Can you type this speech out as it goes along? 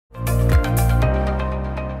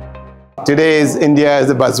Today is India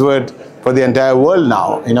is a buzzword for the entire world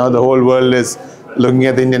now. The whole world is looking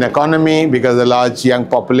at the Indian economy because of the large young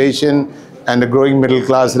population and the growing middle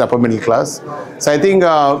class and upper middle class. So I think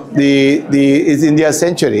is India's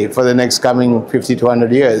century for the next coming 50 to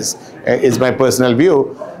 100 years is my personal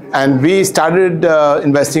view. And we started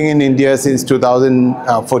investing in India since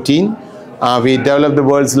 2014. We developed the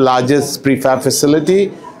world's largest prefab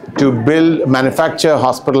facility to manufacture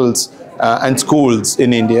hospitals and schools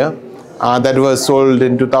in India. That was sold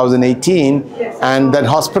in 2018, and that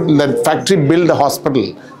factory built a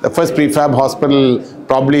hospital. The first prefab hospital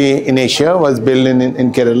probably in Asia was built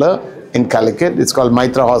in Kerala, in Calicut. It's called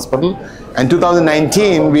Maitra Hospital. And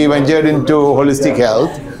 2019, we ventured into holistic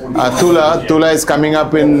health. Tula is coming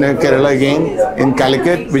up in Kerala again, in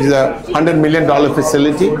Calicut, which is a $100 million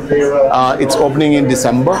facility. It's opening in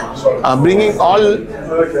December, bringing all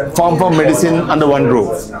form of medicine under one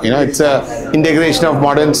roof. It's an integration of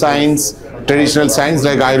modern science, traditional science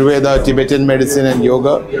like Ayurveda, Tibetan medicine and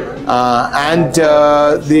yoga, and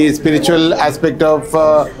the spiritual aspect of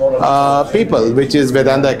people, which is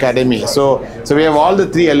Vedanta Academy. So we have all the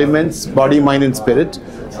three elements, body, mind and spirit,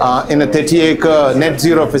 in a 30-acre net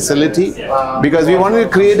zero facility, because we wanted to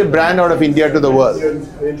create a brand out of India to the world.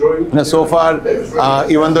 So far,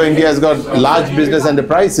 even though India has got large business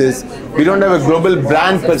enterprises, we don't have a global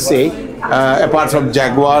brand per se, apart from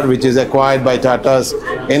Jaguar, which is acquired by Tata's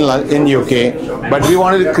in UK. But we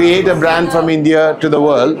wanted to create a brand from India to the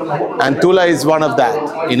world, and Tula is one of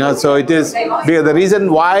that. So it is the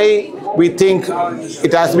reason why we think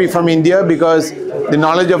it has to be from India, because the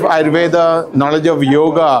knowledge of Ayurveda, knowledge of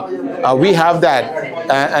yoga, we have that,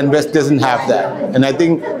 and West doesn't have that. And I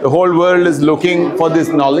think the whole world is looking for this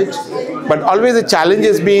knowledge. But always the challenge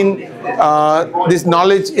has been this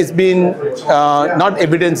knowledge has been not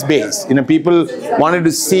evidence-based. People wanted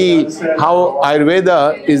to see how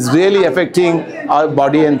Ayurveda is really affecting our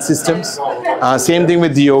body and systems. Same thing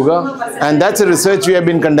with yoga. And that's a research we have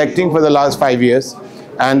been conducting for the last 5 years.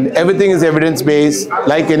 And everything is evidence-based,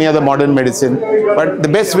 like any other modern medicine. But the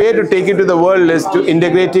best way to take it to the world is to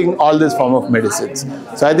integrating all this form of medicines.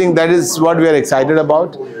 So I think that is what we are excited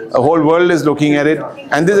about. The whole world is looking at it,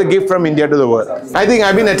 and this is a gift from India to the world. I think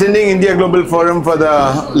I've been attending India Global Forum for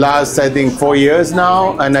the last, 4 years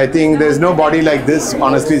now, and I think there's no body like this,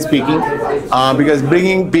 honestly speaking, because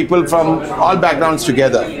bringing people from all backgrounds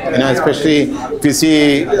together, especially if you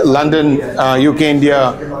see London, UK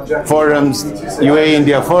India forums, UAE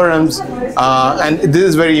India forums, and this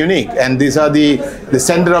is very unique, and these are the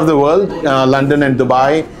center of the world, London and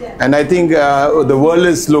Dubai. And I think the world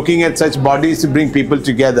is looking at such bodies to bring people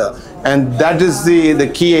together. And that is the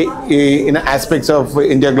key aspects of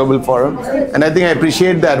India Global Forum. And I think I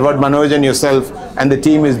appreciate that what Manoj and yourself and the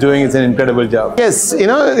team is doing is an incredible job. Yes,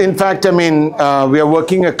 in fact, we are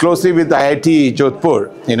working closely with IIT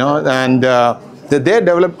Jodhpur, and they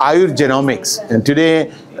developed Ayur Genomics. And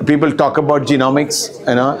today, people talk about genomics,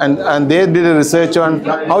 and they did a research on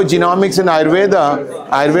how genomics and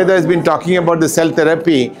Ayurveda has been talking about the cell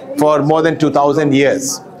therapy for more than 2000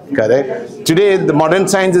 years, correct? Today, the modern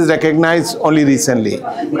science is recognized only recently.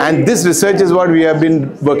 And this research is what we have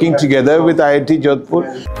been working together with IIT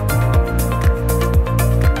Jodhpur.